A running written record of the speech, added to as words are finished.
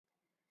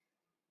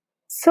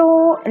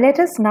So let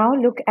us now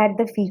look at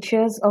the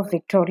features of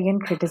Victorian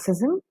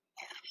criticism.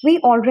 We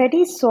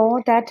already saw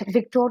that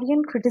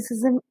Victorian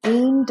criticism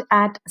aimed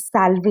at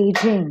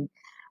salvaging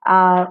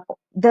uh,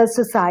 the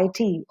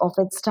society of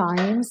its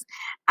times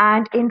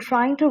and in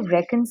trying to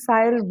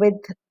reconcile with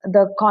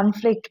the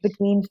conflict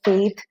between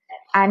faith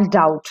and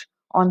doubt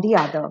on the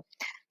other.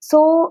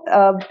 So,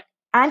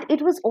 and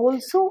it was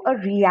also a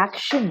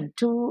reaction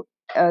to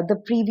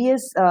the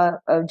previous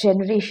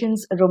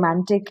generation's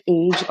romantic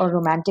age or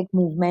romantic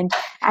movement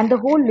and the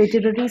whole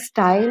literary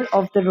style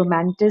of the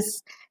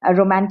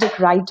romantic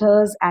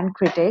writers and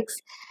critics.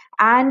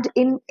 And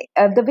in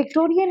the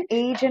Victorian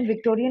age and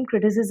Victorian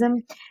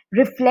criticism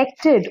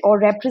reflected or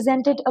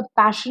represented a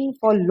passion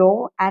for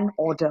law and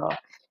order.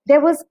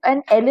 There was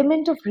an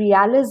element of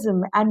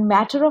realism and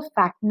matter of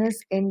factness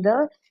in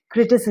the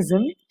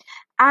criticism,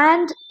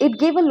 and it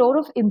gave a lot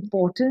of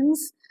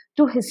importance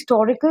to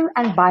historical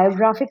and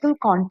biographical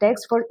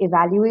context for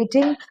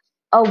evaluating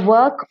a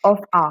work of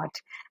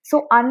art.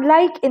 So,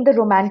 unlike in the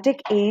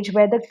Romantic age,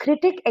 where the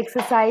critic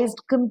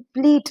exercised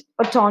complete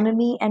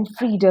autonomy and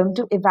freedom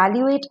to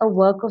evaluate a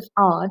work of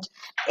art,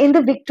 in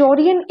the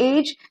Victorian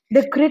age,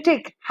 the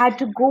critic had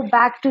to go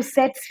back to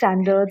set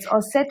standards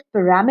or set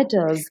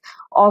parameters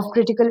of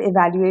critical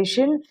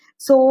evaluation.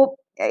 So,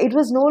 it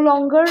was no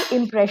longer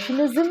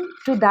impressionism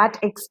to that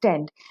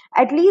extent.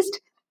 At least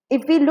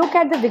if we look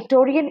at the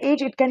Victorian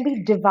age, it can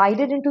be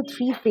divided into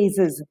three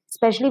phases,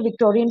 especially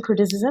Victorian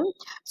criticism.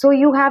 So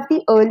you have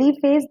the early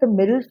phase, the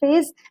middle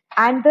phase,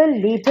 and the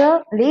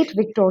late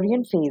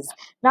Victorian phase.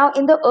 Now,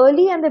 in the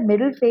early and the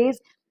middle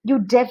phase, you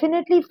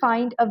definitely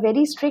find a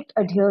very strict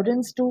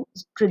adherence to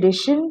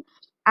tradition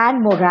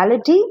and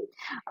morality,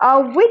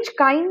 which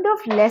kind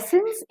of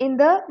lessens in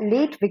the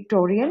late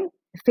Victorian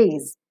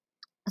phase.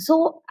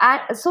 So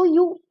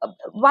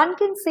one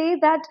can say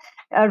that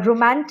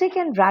romantic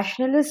and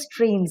rationalist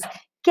strains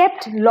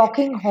kept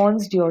locking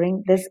horns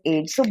during this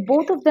age. So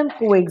both of them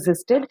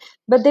coexisted,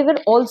 but they were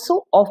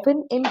also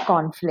often in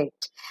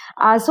conflict.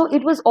 So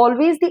it was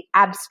always the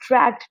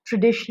abstract,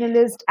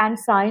 traditionalist, and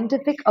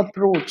scientific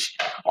approach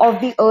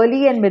of the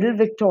early and middle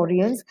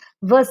Victorians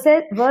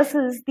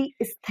versus the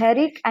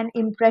aesthetic and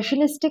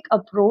impressionistic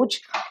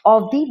approach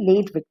of the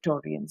late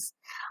Victorians.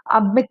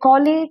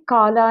 Macaulay,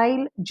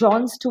 Carlyle,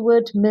 John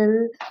Stuart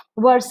Mill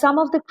were some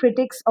of the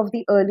critics of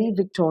the early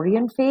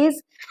Victorian phase,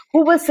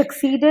 who were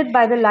succeeded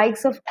by the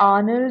likes of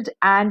Arnold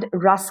and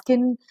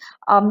Ruskin,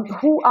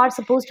 who are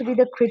supposed to be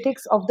the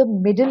critics of the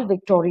middle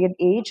Victorian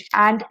age,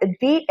 and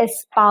they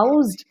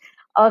espoused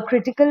a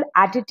critical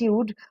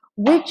attitude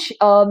which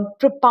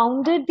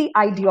propounded the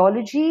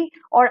ideology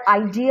or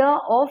idea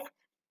of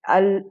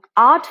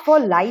art for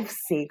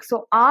life's sake.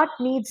 So, art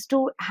needs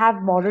to have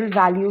moral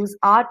values,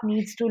 art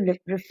needs to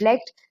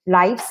reflect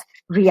life's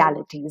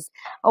realities.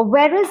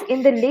 Whereas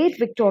in the late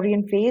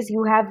Victorian phase,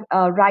 you have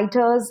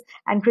writers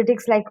and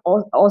critics like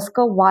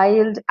Oscar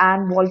Wilde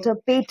and Walter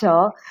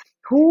Pater,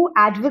 who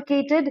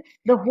advocated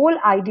the whole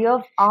idea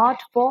of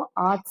art for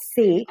art's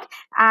sake,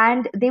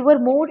 and they were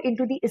more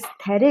into the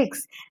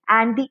aesthetics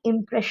and the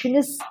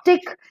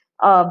impressionistic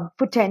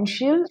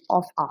potential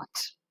of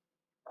art.